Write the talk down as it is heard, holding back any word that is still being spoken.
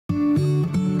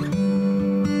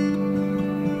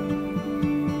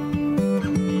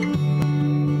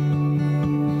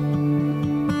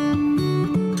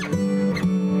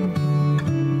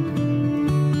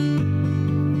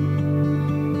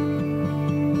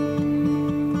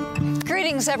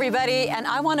Greetings, everybody, and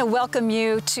I want to welcome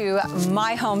you to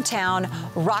my hometown,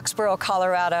 Roxborough,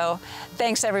 Colorado.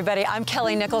 Thanks, everybody. I'm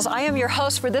Kelly Nichols. I am your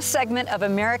host for this segment of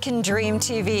American Dream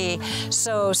TV.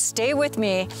 So stay with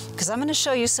me, because I'm going to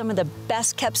show you some of the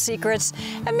best-kept secrets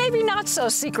and maybe not so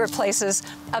secret places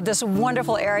of this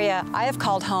wonderful area I have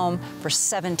called home for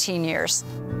 17 years.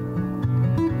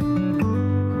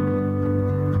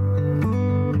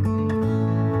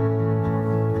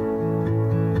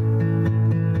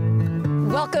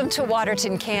 Welcome to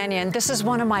Waterton Canyon. This is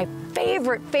one of my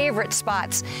favorite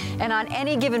spots. And on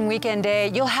any given weekend day,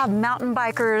 you'll have mountain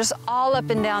bikers all up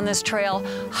and down this trail,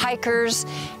 hikers,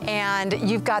 and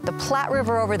you've got the Platte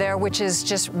River over there, which is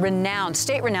just renowned,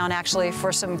 state renowned actually,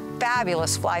 for some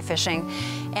fabulous fly fishing.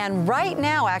 And right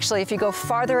now, actually, if you go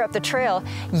farther up the trail,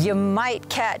 you might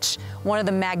catch one of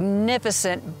the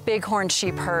magnificent bighorn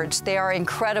sheep herds. They are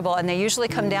incredible, and they usually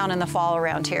come down in the fall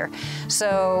around here.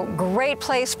 So great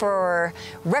place for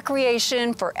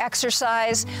recreation, for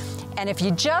exercise. And if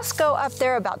you just go up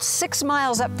there about 6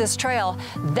 miles up this trail,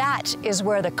 that is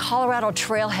where the Colorado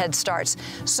Trailhead starts.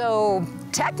 So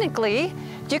technically,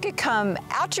 you could come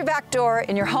out your back door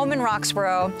in your home in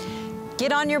Roxborough,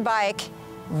 get on your bike,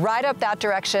 ride up that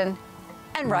direction,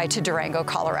 and ride to Durango,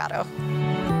 Colorado.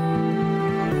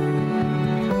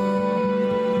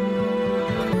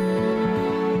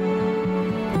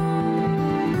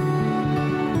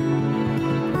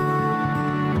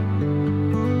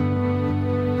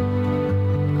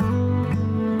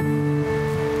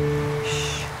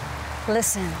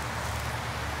 Listen,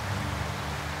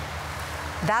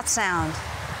 that sound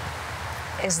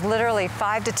is literally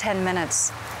 5 to 10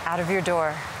 minutes out of your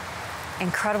door.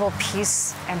 Incredible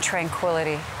peace and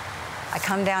tranquility. I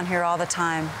come down here all the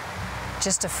time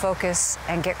just to focus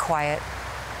and get quiet.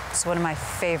 It's one of my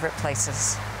favorite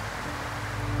places.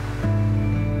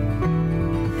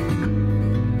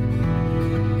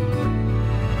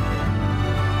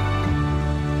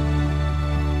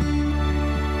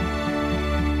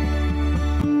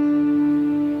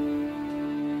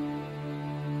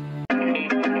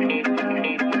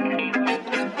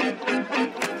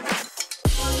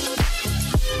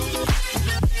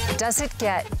 Does it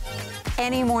get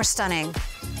any more stunning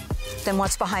than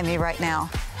what's behind me right now?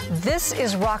 This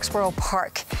is Roxborough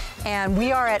Park, and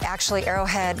we are at actually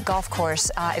Arrowhead Golf Course.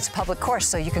 It's a public course,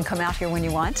 so you can come out here when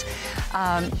you want.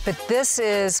 But this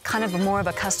is kind of more of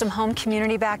a custom home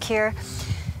community back here,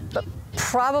 but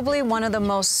probably one of the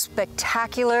most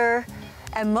spectacular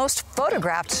and most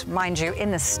photographed, mind you,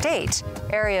 in the state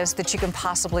areas that you can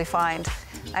possibly find.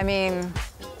 I mean,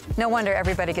 no wonder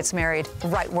everybody gets married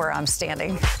right where I'm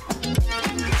standing.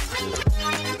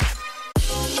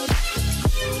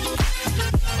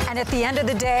 And at the end of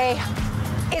the day,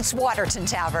 it's Waterton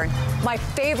Tavern, my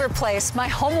favorite place, my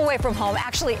home away from home,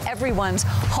 actually everyone's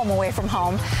home away from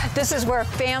home. This is where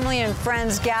family and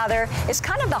friends gather. It's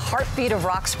kind of the heartbeat of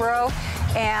Roxborough,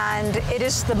 and it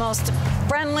is the most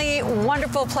friendly,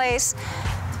 wonderful place.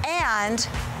 And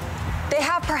they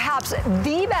have perhaps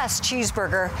the best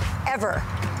cheeseburger ever.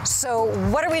 So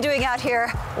what are we doing out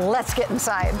here? Let's get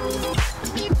inside.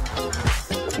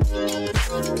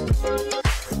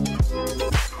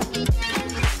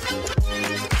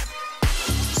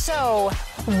 So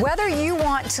whether you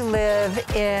want to live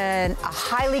in a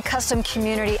highly custom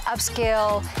community,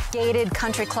 upscale, gated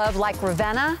country club like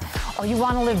Ravenna, or you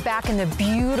want to live back in the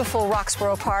beautiful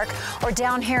Roxborough Park, or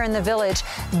down here in the village,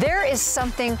 there is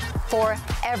something for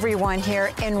everyone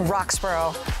here in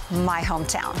Roxborough, my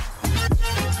hometown.